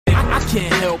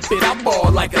can't help it, I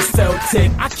ball like a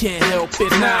Celtic. I can't help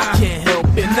it, nah, I can't help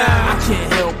it, nah, I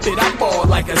can't help it, I ball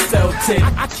like a Celtic.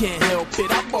 I can't help it,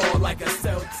 I ball like a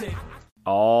Celtic.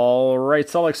 All right,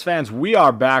 Celtics fans, we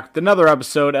are back with another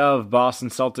episode of Boston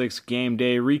Celtics Game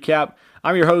Day Recap.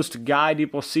 I'm your host, Guy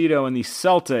DiPlacido, and the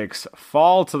Celtics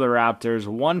fall to the Raptors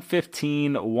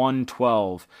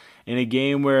 115-112 in a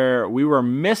game where we were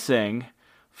missing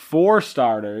 4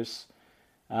 starters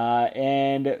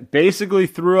and basically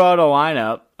threw out a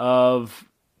lineup of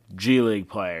G League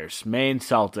players, main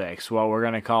Celtics, what we're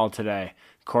going to call today.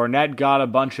 Kornet got a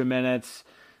bunch of minutes.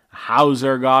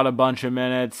 Hauser got a bunch of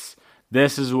minutes.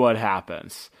 This is what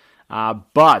happens.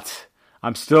 But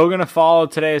I'm still going to follow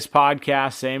today's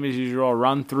podcast, same as usual. I'll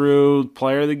run through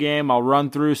player of the game. I'll run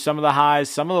through some of the highs,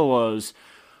 some of the lows.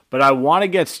 But I want to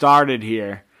get started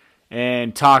here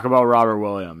and talk about Robert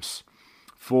Williams.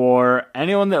 For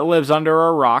anyone that lives under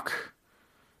a rock,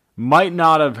 might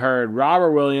not have heard,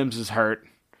 Robert Williams is hurt.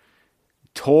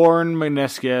 Torn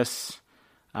meniscus.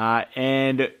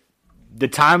 And the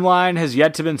timeline has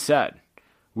yet to be set.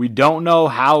 We don't know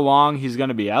how long he's going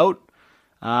to be out,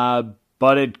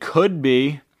 but it could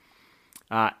be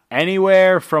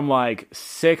anywhere from like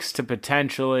 6 to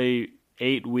potentially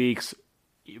 8 weeks,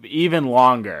 even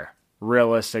longer,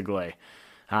 realistically.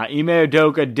 Ime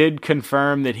Udoka did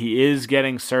confirm that he is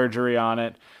getting surgery on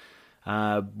it,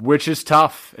 which is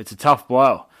tough. It's a tough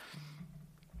blow.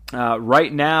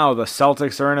 Right now, the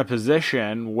Celtics are in a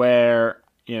position where,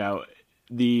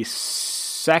 the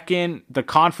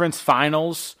conference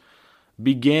finals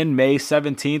begin May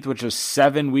 17th, which is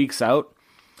 7 weeks out.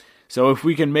 So if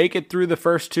we can make it through the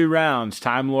first 2 rounds,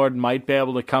 Time Lord might be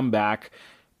able to come back,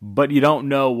 but you don't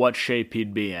know what shape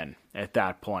he'd be in at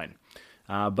that point.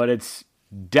 But it's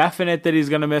definite that he's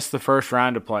going to miss the first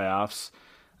round of playoffs.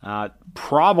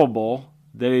 Probable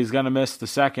that he's going to miss the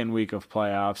second week of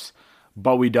playoffs,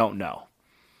 but we don't know.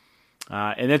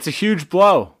 And it's a huge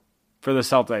blow for the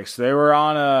Celtics. They were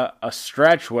on a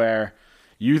stretch where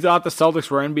you thought the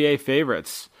Celtics were NBA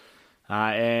favorites.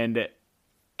 And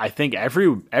I think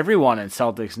everyone in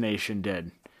Celtics Nation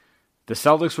did. The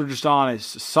Celtics were just on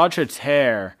such a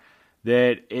tear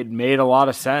that it made a lot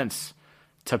of sense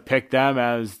to pick them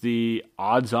as the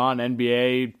odds-on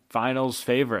NBA Finals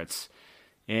favorites.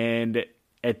 And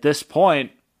at this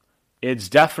point, it's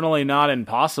definitely not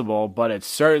impossible, but it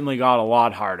certainly got a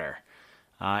lot harder.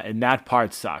 And that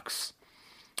part sucks.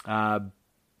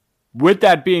 With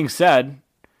that being said,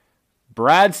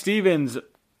 Brad Stevens,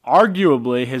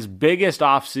 arguably his biggest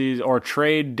offseason or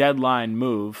trade deadline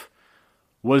move,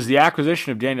 was the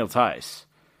acquisition of Daniel Theis.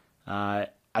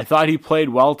 I thought he played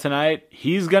well tonight.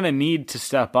 He's going to need to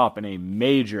step up in a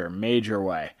major, major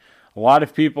way. A lot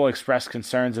of people express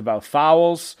concerns about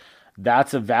fouls.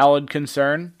 That's a valid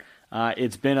concern.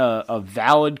 It's been a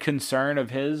valid concern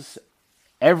of his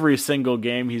every single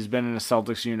game he's been in a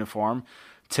Celtics uniform.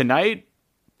 Tonight,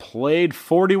 played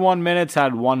 41 minutes,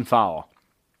 had 1 foul.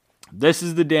 This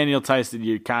is the Daniel Theis that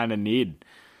you kind of need.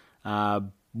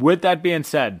 With that being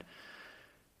said,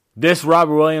 this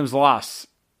Robert Williams loss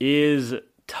is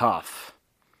tough.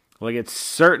 Like, it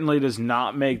certainly does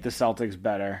not make the Celtics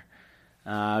better.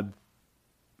 And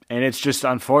it's just,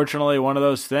 unfortunately, one of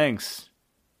those things.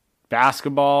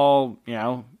 Basketball,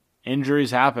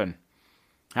 injuries happen.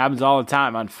 Happens all the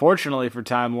time. Unfortunately for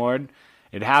Time Lord,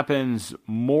 it happens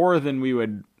more than we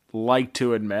would like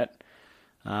to admit.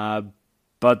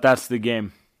 But that's the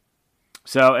game.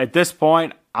 So at this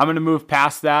point, I'm going to move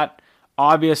past that.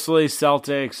 Obviously,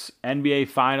 Celtics NBA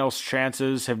Finals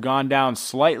chances have gone down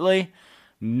slightly.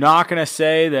 Not going to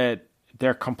say that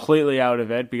they're completely out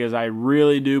of it, because I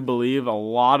really do believe a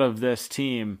lot of this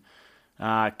team,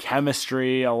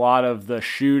 chemistry, a lot of the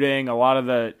shooting, a lot of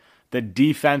the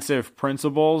defensive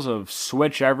principles of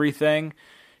switch everything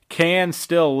can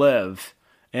still live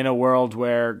in a world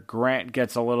where Grant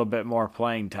gets a little bit more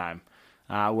playing time,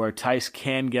 where Theis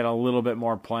can get a little bit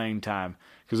more playing time,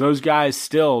 because those guys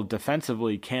still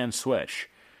defensively can switch.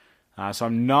 So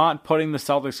I'm not putting the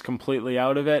Celtics completely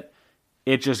out of it.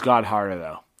 It just got harder,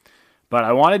 though. But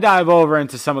I want to dive over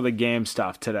into some of the game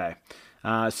stuff today.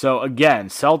 So again,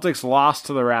 Celtics lost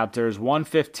to the Raptors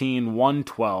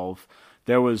 115-112.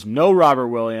 There was no Robert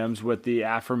Williams with the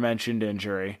aforementioned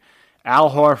injury.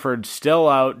 Al Horford still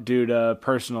out due to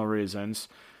personal reasons.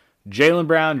 Jaylen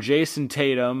Brown, Jason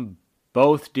Tatum,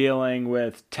 both dealing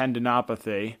with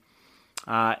tendinopathy,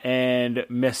 and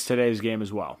missed today's game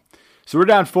as well. So we're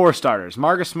down 4 starters.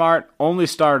 Marcus Smart, only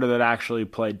starter that actually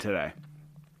played today.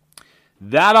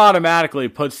 That automatically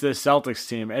puts this Celtics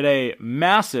team at a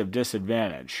massive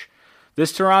disadvantage.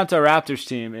 This Toronto Raptors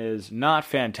team is not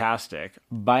fantastic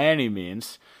by any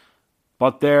means,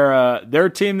 but they're a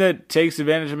team that takes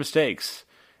advantage of mistakes.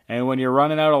 And when you're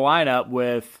running out a lineup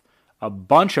with a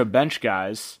bunch of bench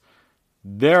guys,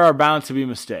 there are bound to be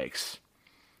mistakes.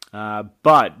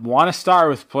 But want to start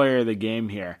with player of the game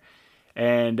here,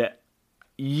 and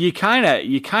you kind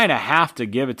of have to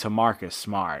give it to Marcus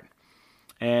Smart.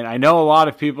 And I know a lot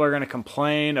of people are going to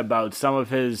complain about some of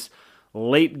his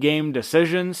late game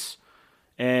decisions,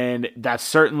 and that's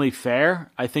certainly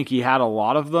fair. I think he had a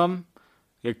lot of them,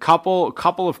 a couple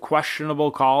of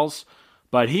questionable calls,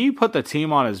 but he put the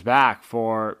team on his back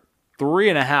for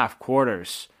 3.5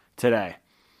 quarters today.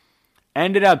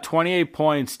 Ended up 28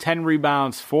 points, 10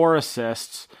 rebounds, 4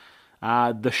 assists.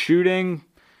 The shooting,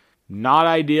 not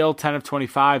ideal, 10 of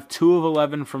 25, 2 of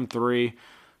 11 from 3.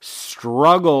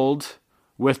 Struggled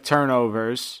with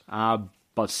turnovers,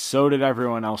 but so did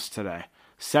everyone else today.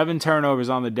 7 turnovers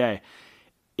on the day.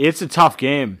 It's a tough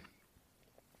game.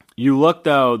 You look,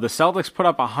 though, the Celtics put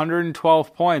up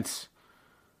 112 points.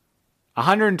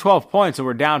 112 points, and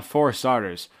we're down 4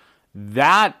 starters.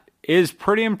 That is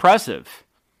pretty impressive.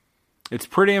 It's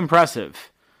pretty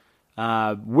impressive.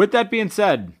 With that being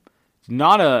said,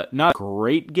 not a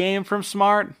great game from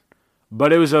Smart,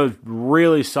 but it was a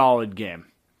really solid game.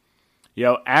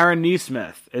 Aaron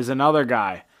Nesmith is another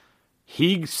guy.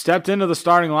 He stepped into the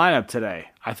starting lineup today.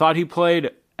 I thought he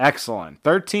played excellent.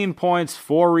 13 points,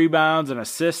 4 rebounds, an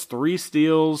assist, 3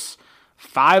 steals,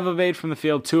 5 of 8 from the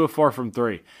field, 2 of 4 from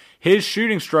 3. His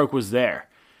shooting stroke was there,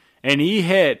 and he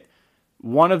hit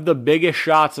one of the biggest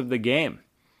shots of the game.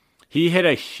 He hit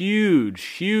a huge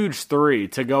 3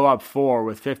 to go up 4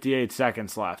 with 58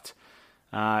 seconds left,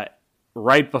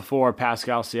 right before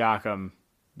Pascal Siakam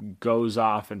goes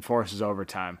off and forces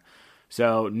overtime.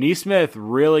 So Nesmith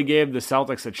really gave the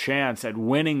Celtics a chance at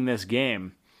winning this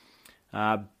game.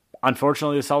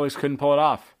 Unfortunately, the Celtics couldn't pull it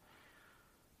off.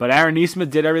 But Aaron Nesmith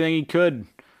did everything he could.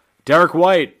 Derek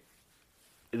White,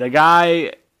 the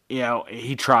guy,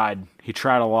 he tried. He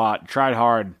tried a lot, tried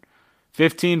hard.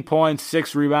 15 points,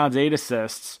 6 rebounds, 8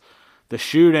 assists. The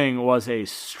shooting was a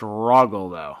struggle,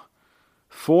 though.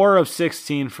 4 of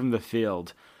 16 from the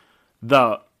field.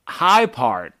 The high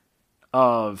part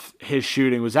of his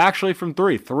shooting was actually from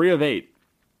 3 of 8.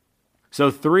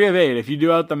 So 3 of 8, if you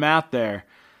do out the math there,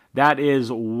 that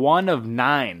is 1 of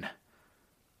 9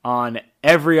 on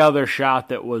every other shot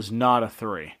that was not a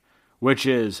 3, which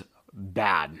is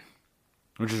bad,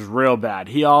 which is real bad.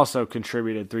 He also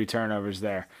contributed 3 turnovers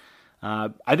there.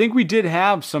 I think we did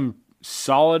have some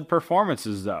solid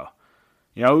performances, though.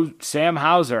 Sam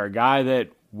Hauser, a guy that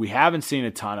we haven't seen a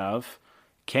ton of,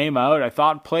 came out, I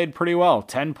thought played pretty well.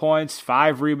 10 points,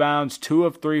 5 rebounds, 2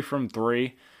 of 3 from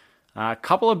 3. A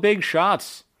couple of big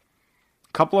shots.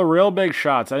 A couple of real big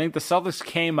shots. I think the Celtics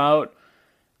came out,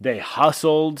 they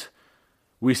hustled.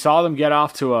 We saw them get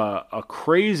off to a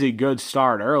crazy good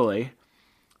start early.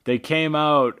 They came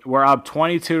out, we're up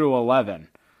 22-11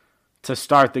 to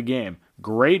start the game.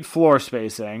 Great floor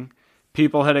spacing.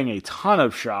 People hitting a ton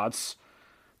of shots.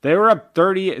 They were up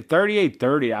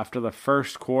 38-30 after the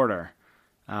first quarter.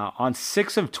 On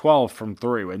 6 of 12 from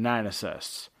 3 with 9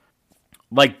 assists.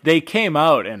 They came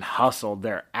out and hustled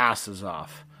their asses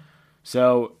off.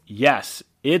 So, yes,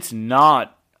 it's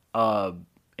not a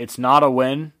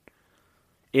win.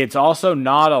 It's also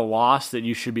not a loss that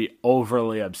you should be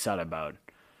overly upset about.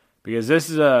 Because this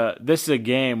is a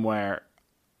game where,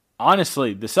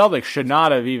 honestly, the Celtics should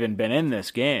not have even been in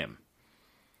this game.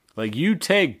 You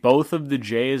take both of the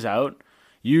Jays out,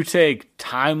 you take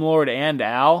Time Lord and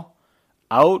Al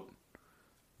out,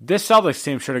 this Celtics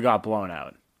team should have got blown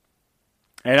out.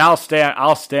 And I'll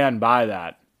stand by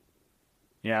that.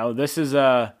 This is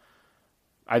I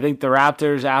think the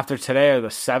Raptors after today are the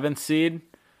 7th seed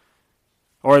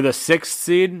or the 6th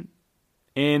seed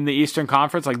in the Eastern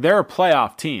Conference. They're a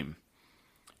playoff team.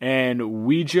 And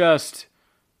we just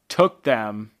took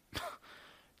them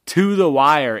to the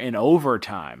wire in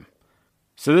overtime.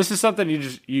 So this is something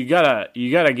you gotta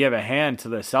give a hand to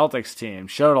the Celtics team.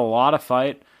 Showed a lot of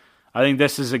fight. I think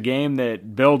this is a game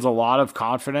that builds a lot of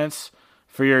confidence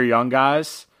for your young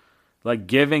guys.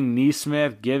 Giving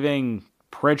Nesmith, giving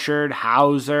Pritchard,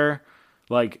 Hauser,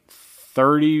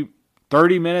 30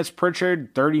 minutes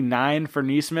Pritchard, 39 for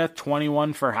Nesmith,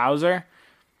 21 for Hauser.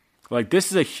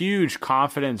 This is a huge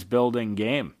confidence building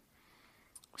game.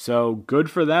 So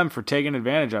good for them for taking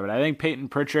advantage of it. I think Peyton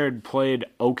Pritchard played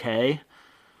okay.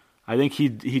 I think he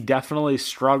definitely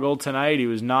struggled tonight. He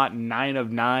was not 9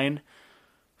 of 9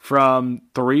 from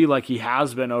 3 like he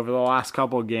has been over the last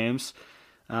couple of games.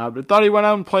 But I thought he went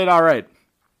out and played all right.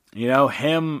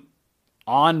 Him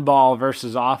on ball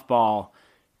versus off ball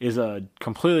is a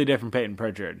completely different Peyton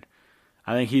Pritchard.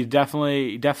 I think he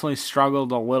definitely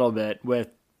struggled a little bit with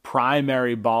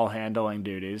primary ball handling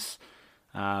duties,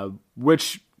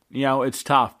 which, it's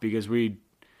tough because we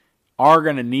are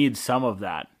going to need some of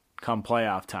that come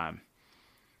playoff time.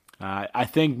 I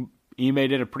think Ime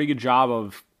did a pretty good job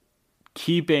of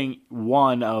keeping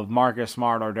one of Marcus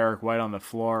Smart or Derek White on the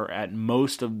floor at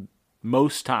most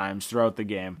times throughout the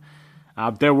game.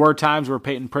 There were times where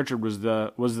Peyton Pritchard was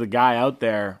the guy out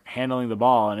there handling the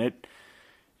ball, and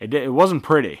it wasn't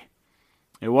pretty.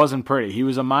 It wasn't pretty. He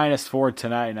was a -4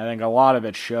 tonight, and I think a lot of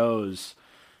it shows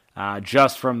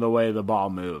just from the way the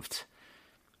ball moved,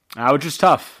 which is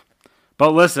tough.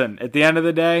 But listen, at the end of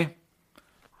the day,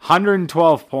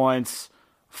 112 points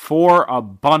for a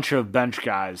bunch of bench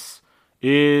guys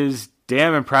is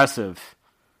damn impressive.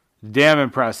 Damn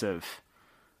impressive.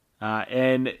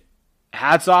 And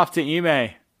hats off to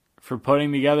Ime for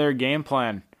putting together a game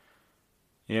plan.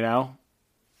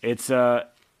 It's a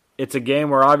game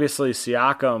where obviously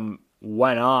Siakam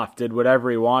went off, did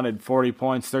whatever he wanted, 40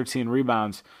 points, 13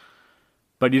 rebounds.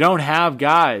 But you don't have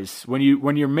guys when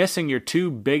you're missing your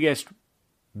two biggest,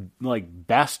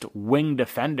 best wing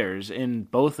defenders in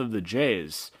both of the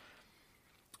Jays.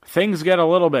 Things get a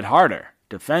little bit harder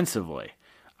defensively.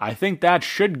 I think that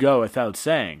should go without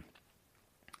saying.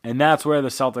 And that's where the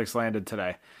Celtics landed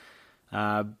today.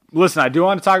 Listen, I do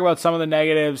want to talk about some of the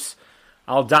negatives.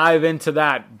 I'll dive into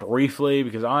that briefly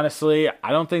because honestly,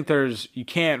 I don't think you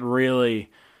can't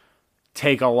really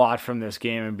take a lot from this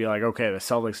game and be like, okay, the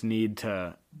Celtics need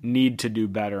to do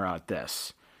better at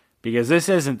this. Because this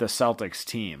isn't the Celtics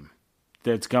team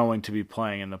that's going to be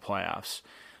playing in the playoffs.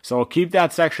 So we'll keep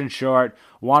that section short.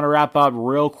 Want to wrap up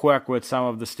real quick with some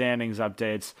of the standings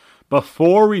updates.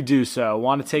 Before we do so, I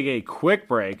want to take a quick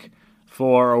break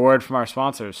for a word from our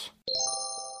sponsors.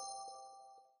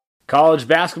 College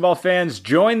basketball fans,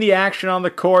 join the action on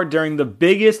the court during the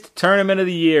biggest tournament of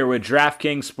the year with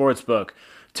DraftKings Sportsbook.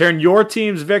 Turn your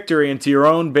team's victory into your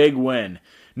own big win.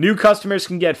 New customers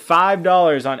can get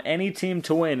 $5 on any team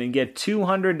to win and get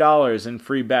 $200 in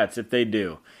free bets if they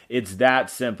do. It's that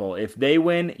simple. If they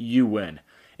win, you win.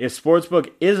 If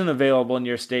Sportsbook isn't available in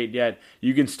your state yet,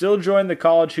 you can still join the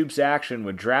college hoops action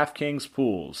with DraftKings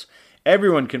Pools.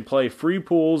 Everyone can play free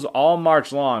pools all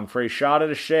March long for a shot at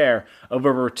a share of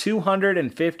over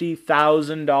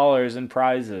 $250,000 in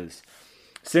prizes.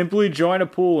 Simply join a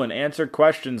pool and answer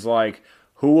questions like,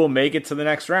 who will make it to the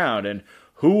next round and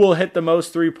who will hit the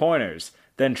most three-pointers?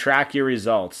 Then track your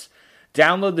results.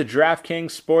 Download the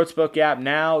DraftKings Sportsbook app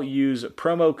now. Use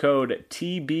promo code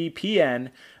TBPN.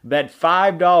 Bet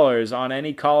 $5 on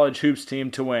any college hoops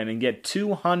team to win and get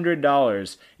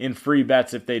 $200 in free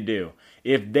bets if they do.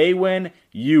 If they win,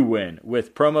 you win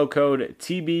with promo code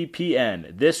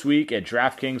TBPN this week at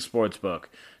DraftKings Sportsbook.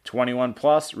 21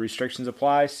 plus, restrictions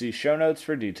apply. See show notes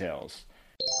for details.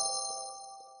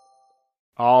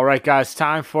 All right, guys,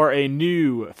 time for a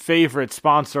new favorite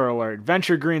sponsor alert,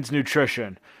 Venture Greens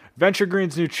Nutrition. Venture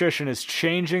Greens Nutrition is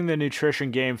changing the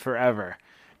nutrition game forever.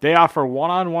 They offer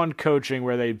one-on-one coaching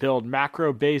where they build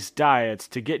macro-based diets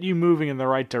to get you moving in the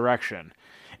right direction.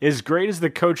 As great as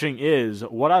the coaching is,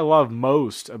 what I love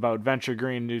most about Venture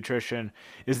Green Nutrition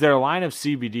is their line of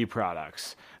CBD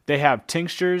products. They have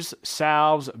tinctures,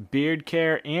 salves, beard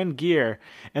care, and gear,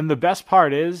 and the best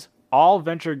part is, all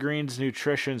Venture Greens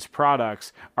Nutrition's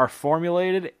products are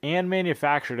formulated and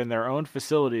manufactured in their own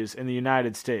facilities in the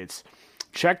United States.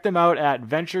 Check them out at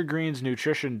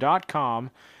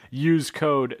venturegreensnutrition.com. Use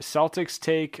code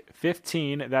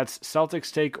CelticsTake15, that's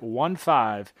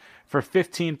CelticsTake15, for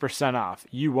 15% off.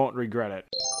 You won't regret it.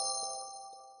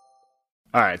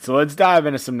 All right, so let's dive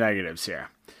into some negatives here.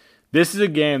 This is a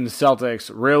game the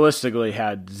Celtics realistically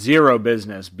had zero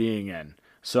business being in.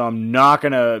 So I'm not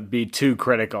going to be too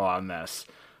critical on this.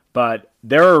 But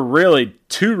there are really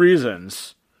two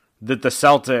reasons that the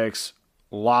Celtics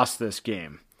lost this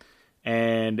game.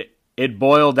 And it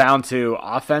boiled down to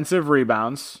offensive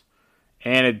rebounds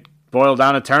and it boiled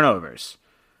down to turnovers,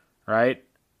 right?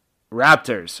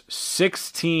 Raptors,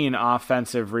 16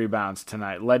 offensive rebounds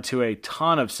tonight, led to a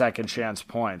ton of second chance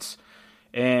points.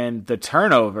 And the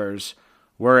turnovers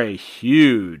were a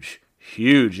huge,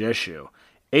 huge issue.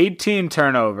 18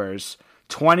 turnovers,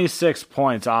 26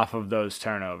 points off of those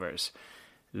turnovers.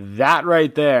 That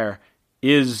right there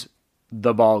is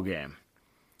the ball game,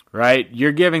 right?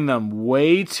 You're giving them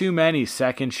way too many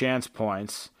second chance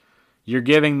points. You're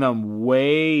giving them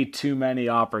way too many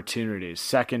opportunities,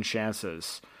 second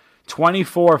chances.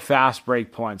 24 fast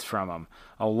break points from them.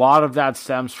 A lot of that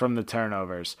stems from the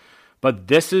turnovers. But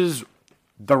this is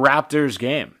the Raptors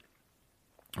game,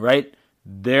 right?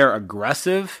 They're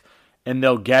aggressive and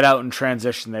they'll get out in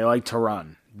transition. They like to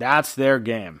run. That's their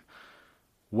game.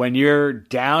 when you're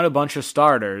down a bunch of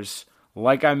starters,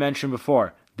 like I mentioned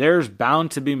before, there's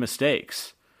bound to be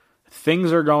mistakes.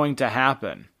 Things are going to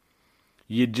happen.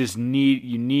 You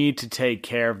need to take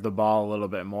care of the ball a little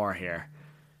bit more here.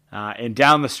 And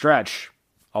down the stretch,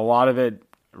 a lot of it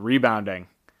rebounding.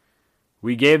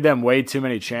 We gave them way too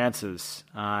many chances,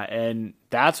 and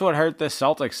that's what hurt this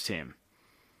Celtics team.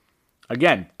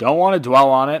 Again, don't want to dwell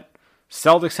on it.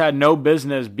 Celtics had no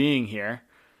business being here.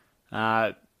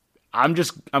 I'm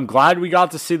glad we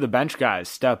got to see the bench guys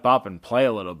step up and play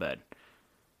a little bit.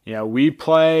 We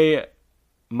play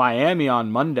Miami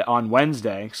on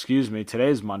Wednesday.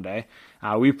 Today's Monday.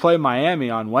 We play Miami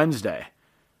on Wednesday.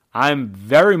 I'm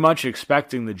very much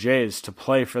expecting the Jays to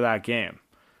play for that game.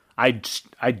 I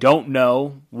don't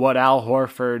know what Al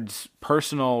Horford's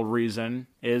personal reason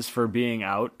is for being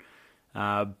out.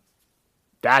 That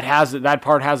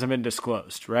part hasn't been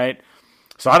disclosed, right?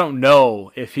 So I don't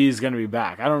know if he's going to be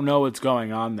back. I don't know what's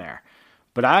going on there.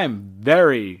 But I am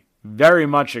very, very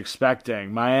much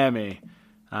expecting Miami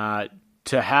to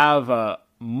have a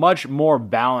much more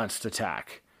balanced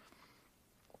attack,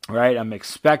 right? I'm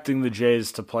expecting the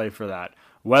Jays to play for that.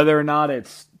 Whether or not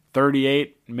it's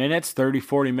 40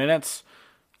 minutes,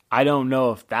 I don't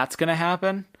know if that's going to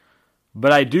happen.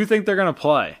 But I do think they're going to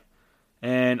play.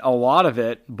 And a lot of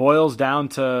it boils down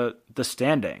to the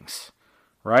standings,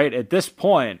 right? At this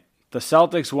point, the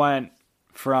Celtics went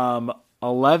from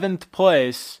 11th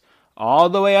place all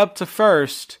the way up to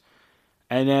first,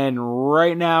 and then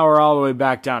right now we're all the way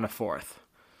back down to fourth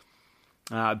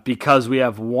because we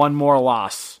have one more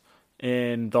loss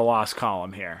in the loss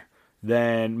column here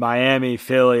than Miami,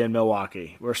 Philly, and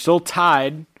Milwaukee. We're still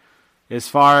tied as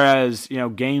far as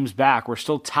games back. We're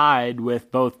still tied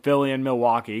with both Philly and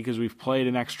Milwaukee because we've played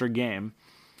an extra game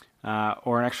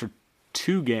or an extra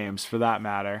 2 games for that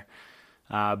matter.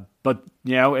 But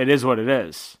it is what it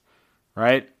is,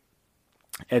 right?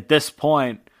 At this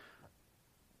point,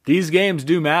 these games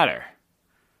do matter.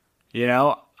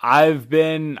 I've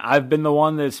been the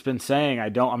one that's been saying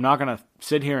I'm not going to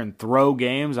sit here and throw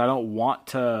games. I don't want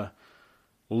to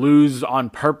lose on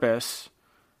purpose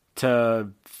to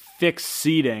fix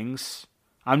seedings.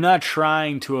 I'm not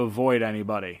trying to avoid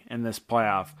anybody in this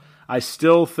playoff. I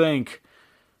still think,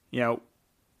 the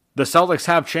Celtics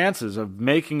have chances of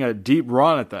making a deep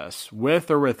run at this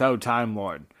with or without Time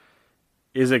Lord.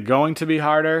 Is it going to be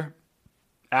harder?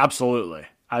 Absolutely.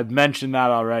 I've mentioned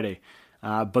that already.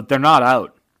 But they're not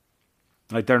out.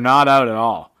 They're not out at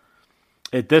all.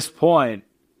 At this point,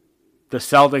 the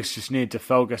Celtics just need to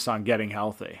focus on getting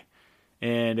healthy.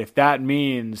 And if that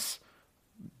means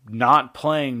not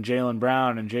playing Jaylen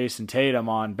Brown and Jason Tatum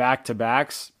on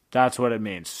back-to-backs, that's what it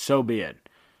means. So be it.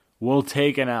 We'll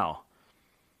take an L.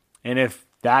 And if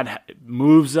that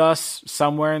moves us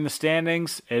somewhere in the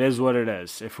standings, it is what it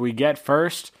is. If we get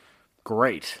first,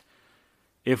 great.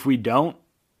 If we don't,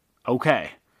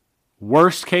 okay.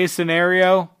 Worst case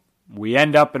scenario, we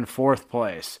end up in 4th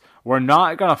place. We're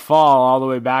not going to fall all the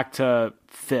way back to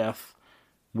 5th,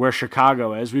 where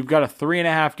Chicago is. We've got a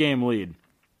 3.5 game lead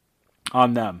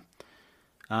on them.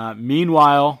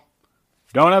 Meanwhile,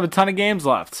 don't have a ton of games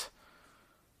left,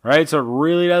 right? So it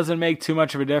really doesn't make too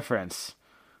much of a difference.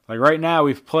 Right now,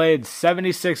 we've played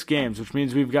 76 games, which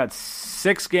means we've got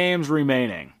 6 games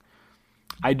remaining.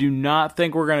 I do not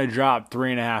think we're going to drop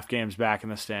 3.5 games back in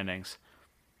the standings.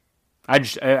 I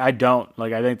don't.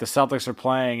 I think the Celtics are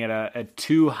playing at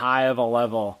too high of a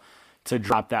level to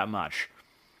drop that much.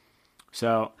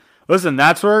 So, listen,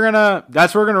 that's where we're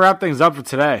gonna wrap things up for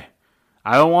today.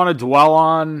 I don't want to dwell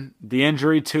on the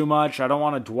injury too much. I don't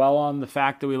want to dwell on the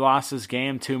fact that we lost this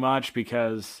game too much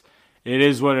because it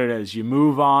is what it is. You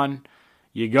move on.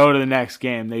 You go to the next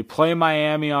game. They play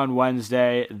Miami on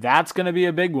Wednesday. That's going to be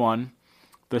a big one.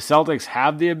 The Celtics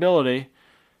have the ability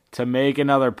to make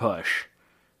another push.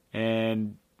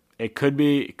 And it could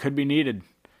be needed.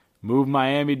 Move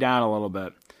Miami down a little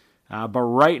bit. But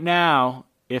right now,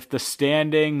 if the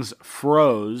standings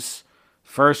froze,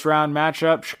 first round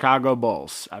matchup, Chicago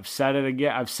Bulls. I've said it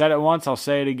again. I've said it once. I'll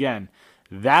say it again.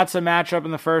 That's a matchup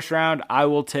in the first round I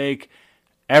will take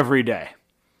every day.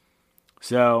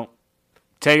 So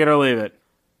take it or leave it.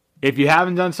 If you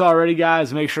haven't done so already,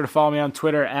 guys, make sure to follow me on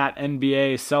Twitter at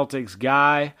NBA Celtics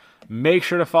Guy. Make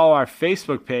sure to follow our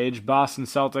Facebook page, Boston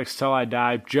Celtics Till I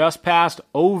Die. Just passed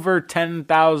over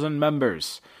 10,000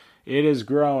 members. It is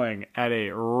growing at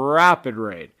a rapid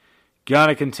rate.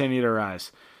 Gonna continue to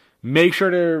rise. Make sure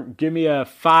to give me a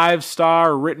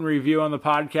 5-star written review on the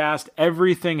podcast.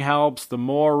 Everything helps. The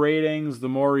more ratings, the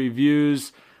more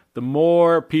reviews, the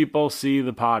more people see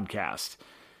the podcast.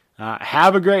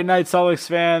 Have a great night, Celtics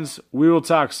fans. We will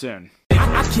talk soon.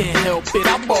 I can't help it,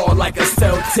 I ball like a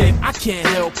Celtic. I can't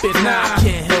help it, nah, I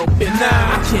can't help it,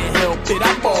 nah, I can't help it,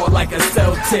 I ball like a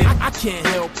Celtic. I can't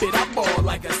help it, I ball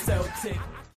like a Celtic.